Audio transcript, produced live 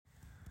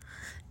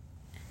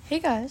Hey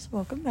guys,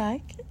 welcome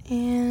back.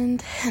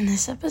 And in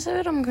this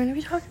episode, I'm going to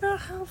be talking about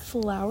how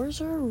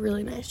flowers are a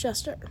really nice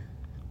gesture.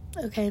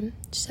 Okay,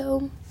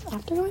 so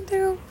after going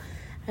through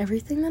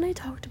everything that I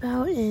talked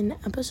about in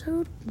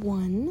episode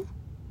 1,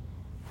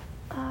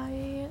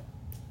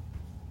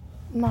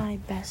 my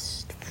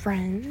best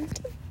friend,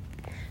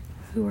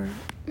 who are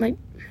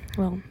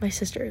my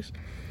sisters,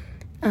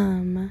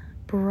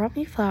 brought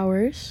me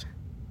flowers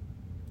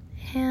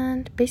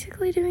and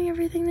basically doing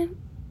everything that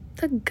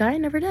the guy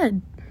never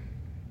did.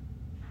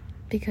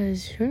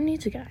 Because who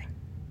needs a guy?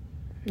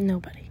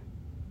 Nobody.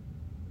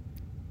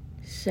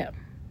 So,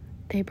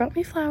 they brought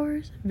me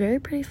flowers, very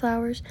pretty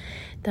flowers,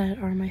 that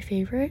are my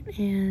favorite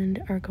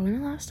and are going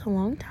to last a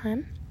long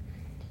time.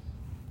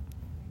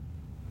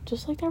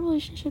 Just like that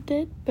relationship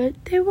did, but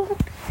they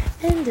won't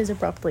end as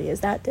abruptly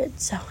as that did,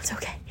 so it's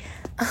okay.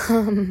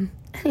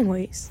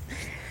 Anyways,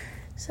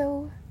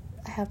 so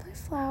I have my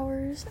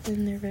flowers,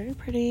 and they're very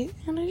pretty,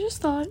 and I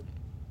just thought,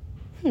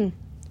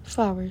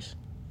 flowers.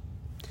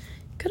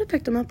 Could have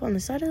picked them up on the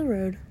side of the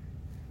road.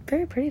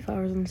 Very pretty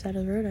flowers on the side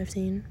of the road I've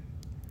seen.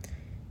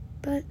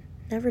 But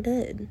never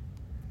did.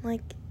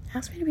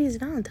 Asked me to be his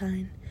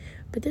Valentine.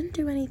 But didn't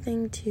do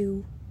anything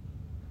to,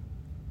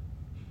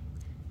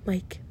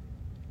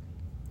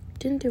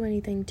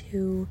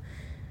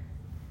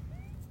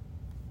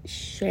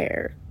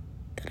 share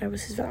that I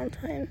was his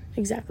Valentine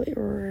exactly,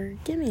 or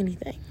give me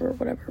anything, or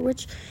whatever.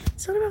 Which,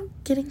 it's not about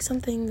getting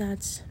something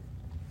that's,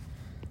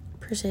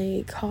 per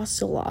se,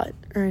 costs a lot,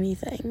 or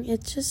anything.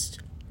 It's just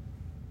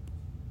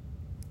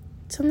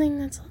something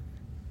that's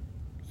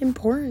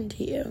important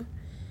to you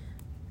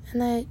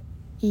and that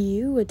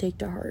you would take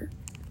to heart,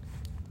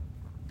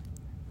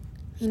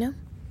 and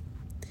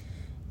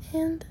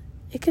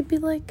it could be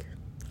like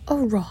a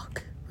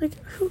rock,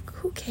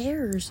 who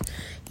cares,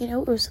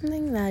 it was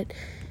something that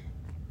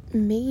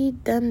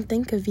made them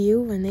think of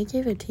you when they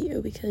gave it to you,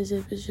 because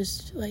it was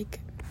just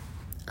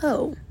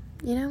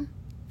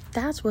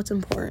that's what's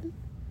important,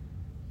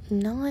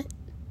 not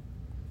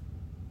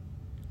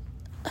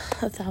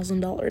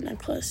 $1,000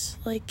 necklace.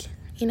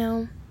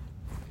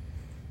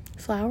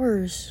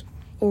 Flowers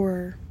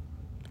or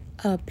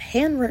a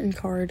handwritten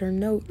card or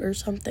note or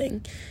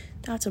something.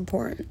 That's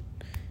important.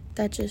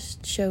 That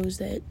just shows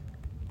that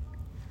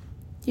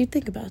you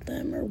think about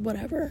them or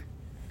whatever.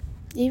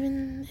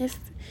 Even if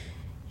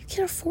you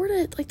can't afford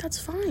it, that's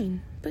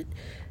fine. But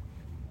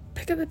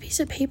pick up a piece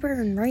of paper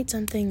and write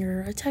something,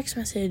 or a text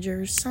message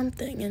or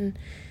something. And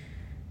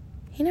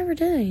he never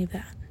did any of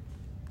that.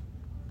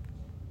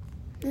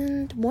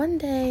 And one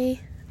day,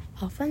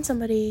 I'll find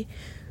somebody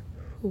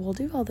who will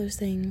do all those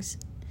things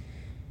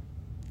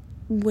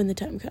when the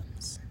time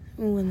comes,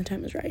 when the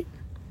time is right.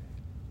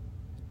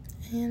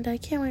 And I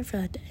can't wait for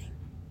that day.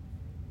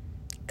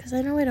 Because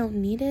I know I don't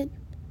need it,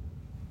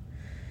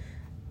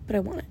 but I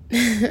want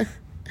it.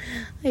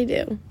 I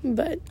do,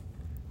 but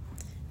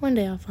one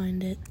day I'll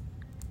find it.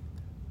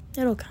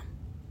 It'll come.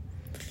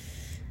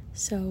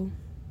 So,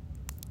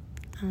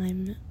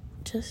 I'm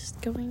just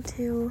going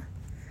to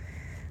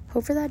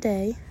hope for that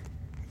day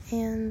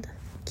and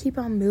keep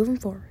on moving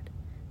forward.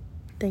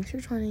 Thanks for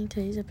joining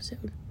today's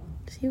episode.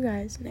 See you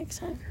guys next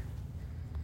time.